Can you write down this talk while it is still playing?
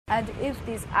and if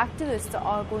these activists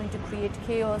are going to create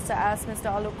chaos, as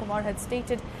Mr. Alok Kumar had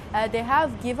stated, they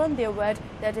have given their word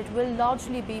that it will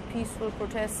largely be peaceful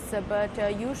protests. But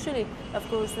usually, of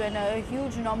course, when a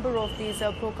huge number of these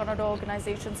pro-Kannada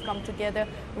organizations come together,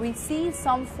 we see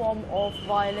some form of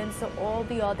violence or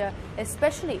the other,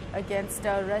 especially against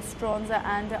restaurants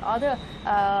and other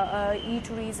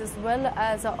eateries, as well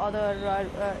as other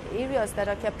areas that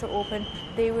are kept open.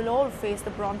 They will all face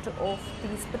the brunt of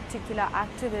these particular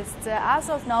activists. As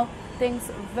of now, things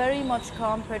very much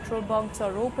calm. Petrol bunks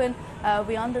are open.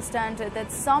 We understand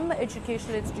that some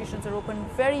educational institutions are open,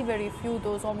 very few,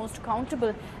 those almost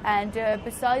countable. And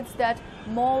besides that,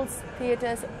 malls,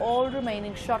 theatres, all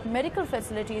remaining shut. Medical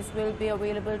facilities will be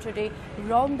available today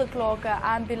round the clock.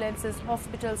 Ambulances,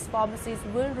 hospitals, pharmacies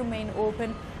will remain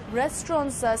open.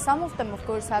 Restaurants, some of them of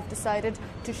course have decided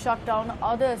to shut down,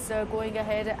 others going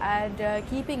ahead and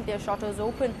keeping their shutters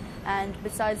open. And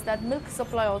besides that, milk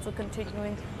supply also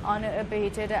continuing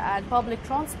unabated and public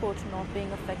transport not being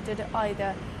affected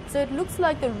either. So it looks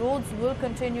like the roads will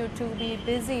continue to be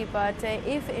busy, but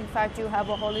if in fact you have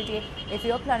a holiday, if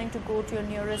you're planning to go to your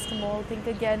nearest mall, think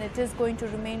again, it is going to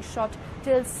remain shut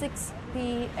till 6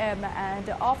 p.m. and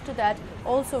after that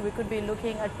also we could be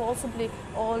looking at possibly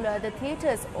all the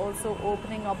theatres also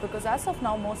opening up, because as of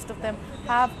now most of them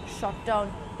have shut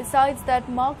down. Besides that,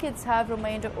 markets have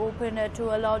remained open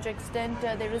to a large extent.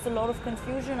 There is a lot of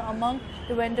confusion among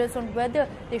the vendors on whether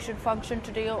they should function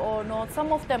today or not.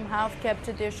 Some of them have kept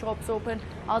their shops open,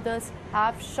 others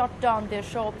have shut down their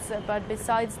shops. But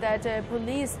besides that,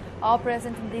 police are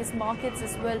present in these markets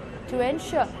as well to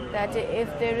ensure that if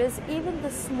there is even the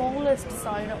smallest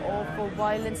sign of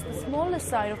violence, the smallest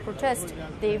sign of protest,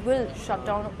 they will shut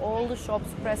down all the shops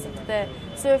present there.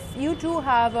 So if you do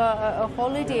have a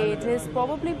holiday, it is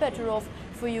probably better off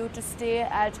for you to stay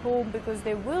at home, because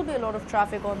there will be a lot of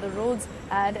traffic on the roads,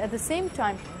 and at the same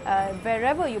time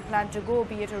wherever you plan to go,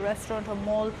 be it a restaurant, a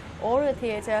mall or a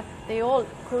theatre, they all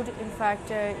could in fact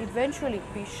eventually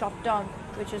be shut down,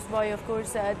 which is why of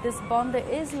course this Bandh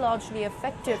is largely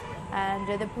effective,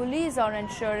 and the police are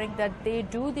ensuring that they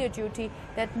do their duty,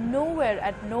 that nowhere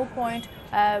at no point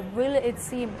will it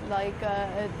seem like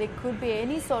there could be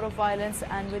any sort of violence,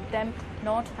 and with them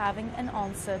not having an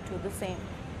answer to the same.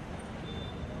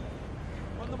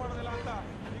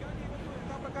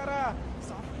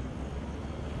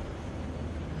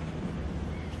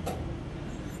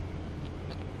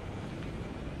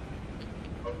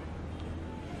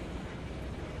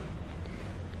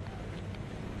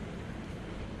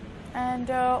 And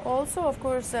also, of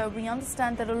course, we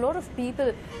understand that a lot of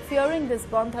people fearing this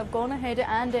Bandh have gone ahead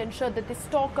and ensured that they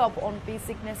stock up on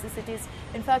basic necessities.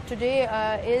 In fact, today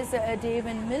is a day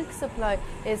when milk supply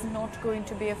is not going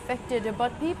to be affected,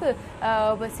 but people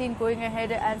were seen going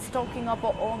ahead and stocking up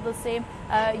on the same.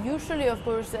 Usually, of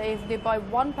course, if they buy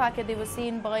one packet, they were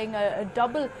seen buying a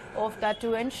double of that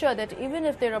to ensure that even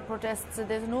if there are protests,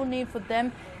 there's no need for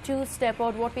them to step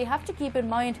out. What we have to keep in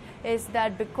mind is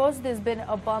that because there's been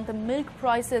a Bandh, the milk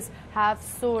prices have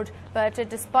soared, but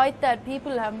despite that,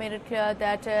 people have made it clear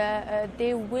that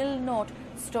they will not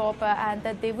stop and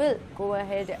that they will go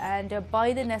ahead and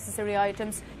buy the necessary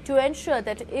items to ensure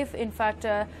that if in fact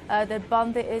the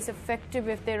Bandh is effective,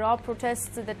 if there are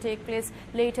protests that take place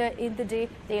later in the day,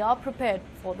 they are prepared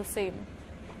for the same.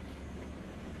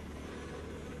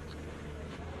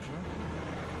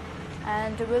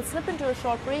 And we'll slip into a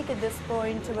short break at this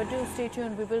point, but do stay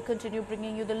tuned. We will continue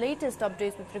bringing you the latest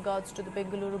updates with regards to the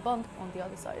Bengaluru Bandh on the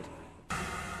other side.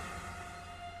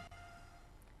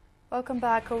 Welcome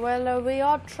back. Well, we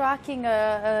are tracking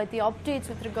the updates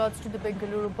with regards to the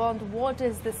Bengaluru Bandh. What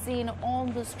is the scene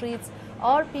on the streets?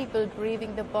 Are people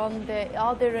braving the Bandh?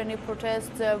 Are there any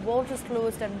protests? What is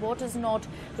closed and what is not?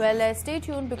 Well, stay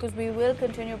tuned, because we will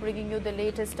continue bringing you the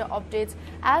latest updates.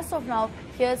 As of now,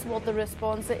 here's what the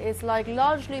response is like.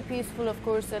 Largely peaceful, of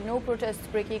course, no protests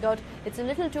breaking out. It's a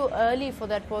little too early for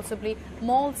that possibly.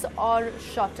 Malls are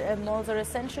shut. Malls are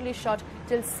essentially shut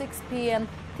till 6 p.m.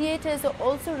 Theatres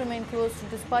also remain closed,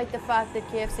 despite the fact that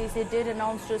KFCC did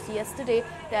announce just yesterday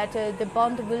that the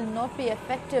Bandh will not be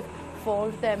effective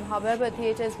for them. However,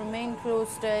 theatres remain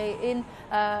closed in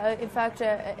fact,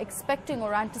 expecting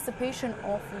or anticipation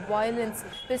of violence.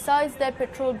 Besides that,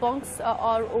 petrol bunks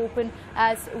are open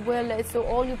as well. So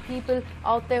all you people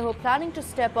out there who are planning to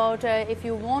step out, if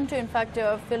you want to in fact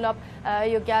fill up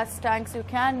your gas tanks. You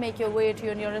can make your way to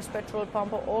your nearest petrol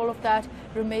pump. All of that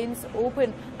remains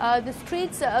open. The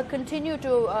streets continue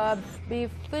to be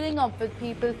filling up with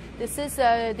people. This is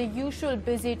the usual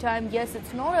busy time. Yes,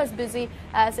 it's not as busy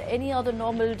as any other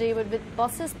normal day, but with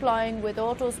buses plying, with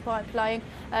autos plying,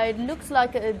 it looks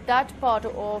like that part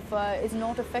of is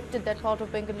not affected. That part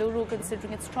of Bengaluru,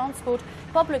 considering its transport,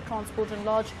 public transport and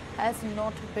large, has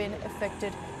not been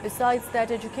affected. Besides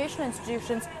that, educational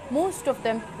institutions, most of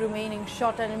them remaining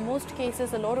shut, and in most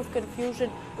cases a lot of confusion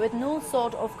with no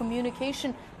sort of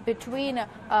communication between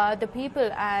the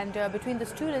people and between the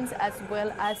students as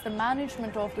well as the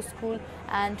management of the school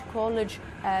and college.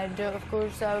 And of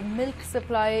course milk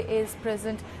supply is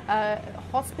present,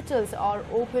 hospitals are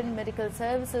open, medical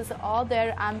services are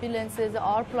there, ambulances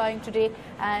are plying today,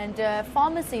 and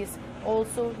pharmacies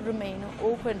also remain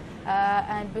open.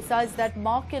 And besides that,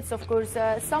 markets, of course,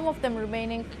 some of them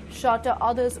remaining shut,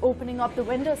 others opening up. The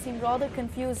vendors seem rather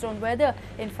confused on whether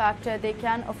in fact they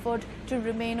can afford to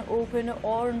remain open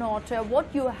or not. What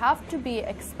you have to be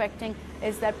expecting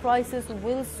is that prices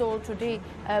will soar today.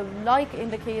 Like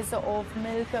in the case of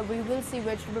milk, we will see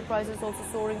vegetable prices also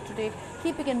soaring today,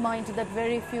 keeping in mind that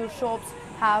very few shops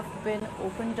have been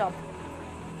opened up.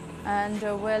 And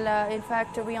in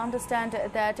fact, we understand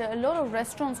that a lot of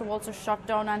restaurants have also shut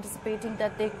down, anticipating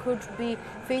that they could be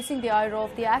facing the ire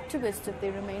of the activists if they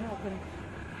remain open.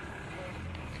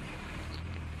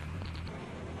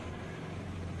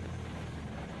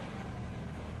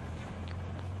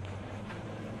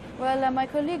 Well, my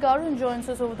colleague Arun joins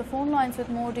us over the phone lines with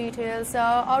more details.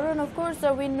 Arun, of course,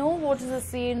 we know what is the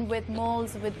scene with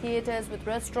malls, with theatres, with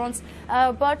restaurants,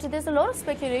 but there's a lot of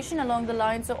speculation along the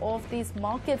lines of these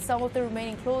markets, some of them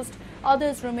remaining closed,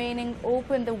 others remaining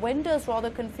open. The vendors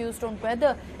rather confused on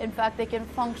whether, in fact, they can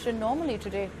function normally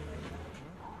today.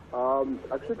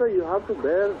 Akshita, you have to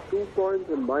bear 2 points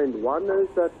in mind. One is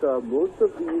that most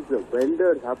of these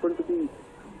vendors happen to be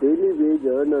daily wage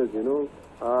earners,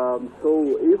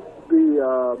 so if they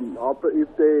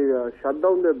shut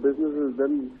down their businesses,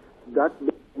 then that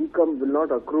income will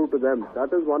not accrue to them.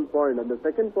 That is one point. And the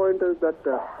second point is that,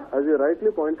 as you rightly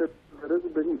pointed, there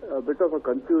has been a bit of a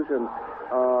confusion.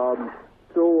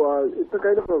 So it's a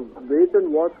kind of a wait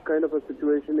and watch kind of a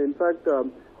situation. In fact,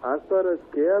 as far as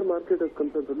KR market is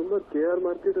concerned, remember, KR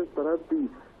market is perhaps the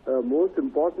most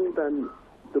important and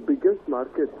the biggest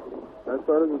market as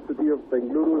far as the city of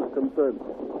Bengaluru is concerned.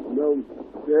 Now,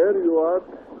 there you are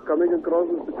coming across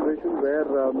a situation where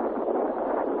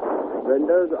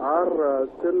vendors are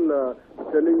still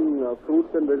selling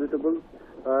fruits and vegetables.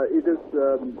 It is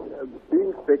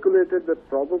being speculated that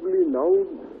probably now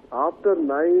after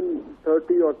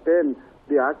 9:30 or 10,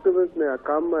 the activists may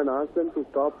come and ask them to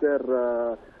stop their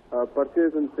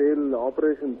purchase and sale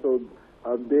operation. So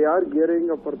they are gearing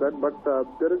up for that, but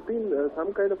there has been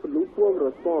some kind of a lukewarm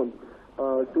response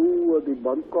to the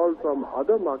Bandh call from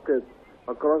other markets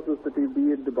across the city,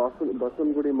 be it the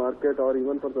Baswangudi market or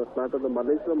even for the matter the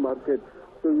Malaysia market.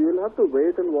 So we will have to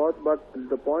wait and watch, but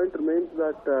the point remains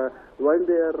that while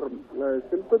they are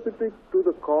sympathetic to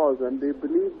the cause and they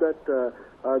believe that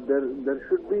there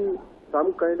should be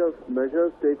some kind of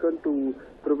measures taken to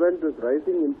prevent this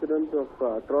rising incidence of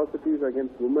atrocities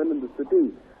against women in the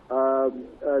city,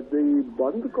 the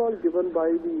Bandh call given by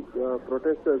the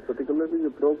protesters, particularly the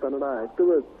pro-Kannada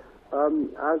activists,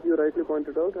 as you rightly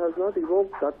pointed out, has not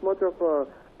evoked that much of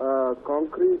a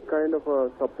concrete kind of a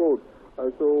support.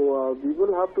 So we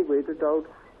will have to wait it out.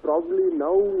 Probably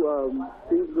now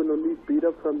things will only speed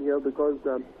up from here, because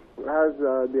as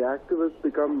the activists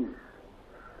become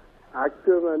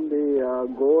active and they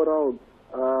go around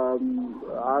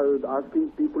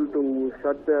asking people to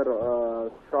shut their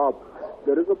shops,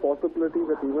 there is a possibility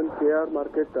that even KR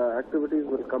market activities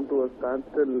will come to a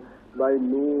standstill by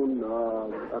noon,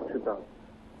 Akshita.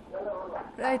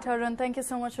 Right, Arun, thank you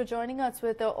so much for joining us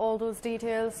with all those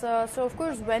details. So, of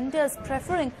course, vendors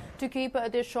preferring to keep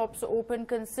their shops open,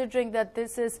 considering that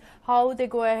this is how they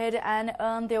go ahead and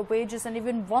earn their wages, and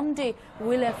even one day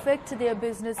will affect their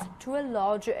business to a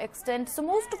larger extent. So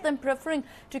most of them preferring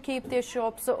to keep their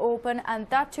shops open, and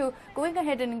that too going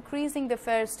ahead and increasing the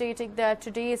fare, stating that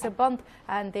today is a Bandh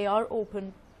and they are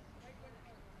open.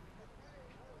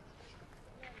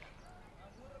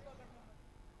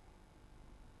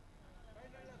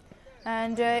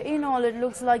 And in all, it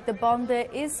looks like the Bandh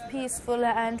is peaceful,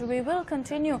 and we will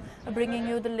continue bringing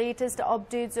you the latest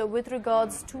updates with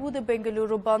regards to the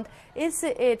Bengaluru Bandh. Is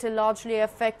it largely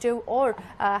effective, or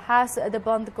has the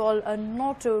Bandh call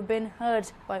not been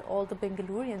heard by all the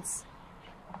Bengalurians?